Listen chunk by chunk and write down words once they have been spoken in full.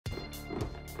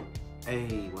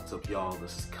Hey, what's up y'all?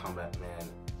 This is Combat Man,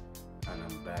 and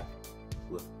I'm back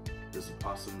with this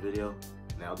awesome video.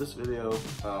 Now this video,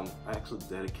 I actually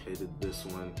dedicated this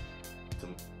one to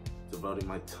devoting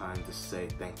my time to say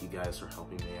thank you guys for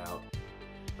helping me out,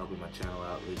 helping my channel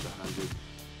out reach 100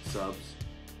 subs,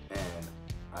 and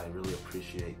I really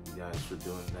appreciate you guys for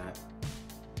doing that.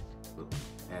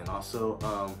 And also,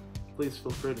 please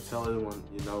feel free to tell everyone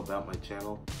you know about my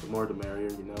channel. The more the merrier,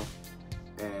 you know.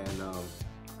 And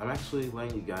I'm actually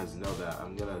letting you guys know that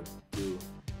I'm gonna do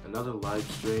another live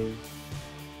stream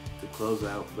to close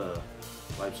out the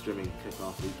live streaming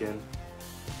kickoff weekend.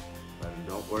 And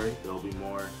don't worry, there'll be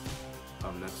more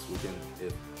next weekend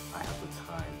if I have the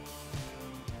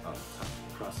time.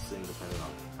 Processing depending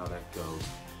on how that goes.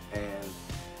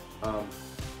 And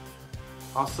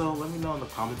also, let me know in the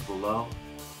comments below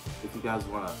if you guys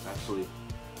want to actually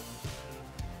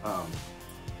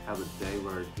have a day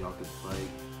where y'all could play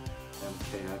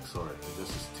MKX or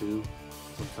Injustice 2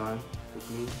 sometime with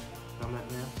me,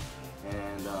 Combat Man.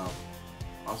 And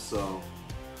also,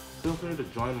 feel free to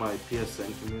join my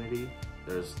PSN community.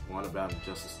 There's one about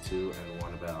Injustice 2 and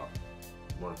one about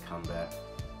Mortal Kombat.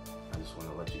 I just want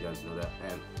to let you guys know that.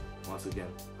 And once again,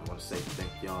 I want to say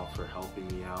thank y'all for helping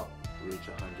me out reach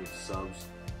 100 subs.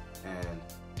 And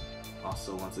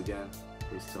also, once again,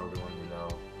 please tell everyone you know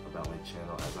about my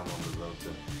channel as I'm on the road to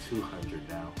 200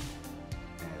 now.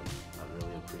 And I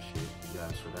really appreciate you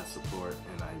guys for that support,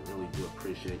 and I really do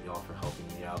appreciate y'all for helping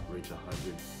me out reach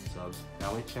 100 subs.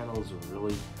 Now my channel is a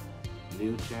really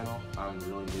new channel. I'm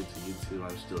really new to YouTube.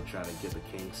 I'm still trying to get the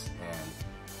kinks, and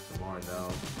the more I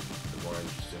know, the more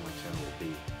interesting my channel will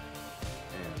be.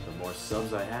 And the more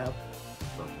subs I have,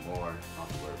 the more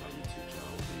popular my YouTube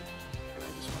channel will be. And I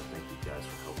just want to thank you guys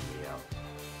for helping me out.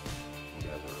 You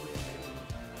guys are really amazing,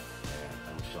 and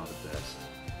I wish y'all the best.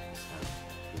 This has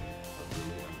been a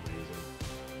really amazing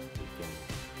weekend,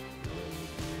 really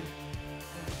amazing year.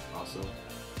 And also,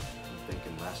 I'm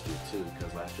thinking last year too,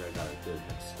 because last year I got a good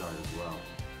head start as well.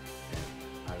 And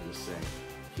I'm just saying,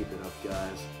 keep it up,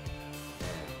 guys.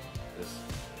 And this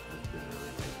has been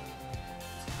really amazing.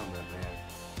 It's Combat Man,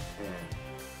 and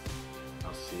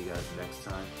I'll see you guys next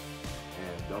time.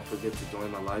 And don't forget to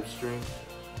join my live stream.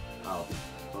 I'll be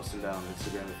posting that on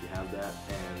Instagram if you have that,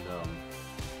 and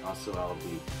also I'll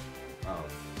be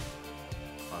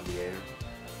on the air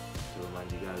to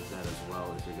remind you guys that as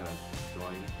well if you're gonna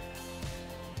join.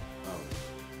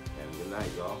 And good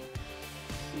night, y'all.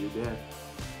 See you then.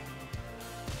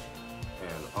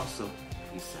 And also,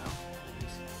 peace out.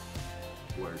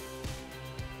 Word.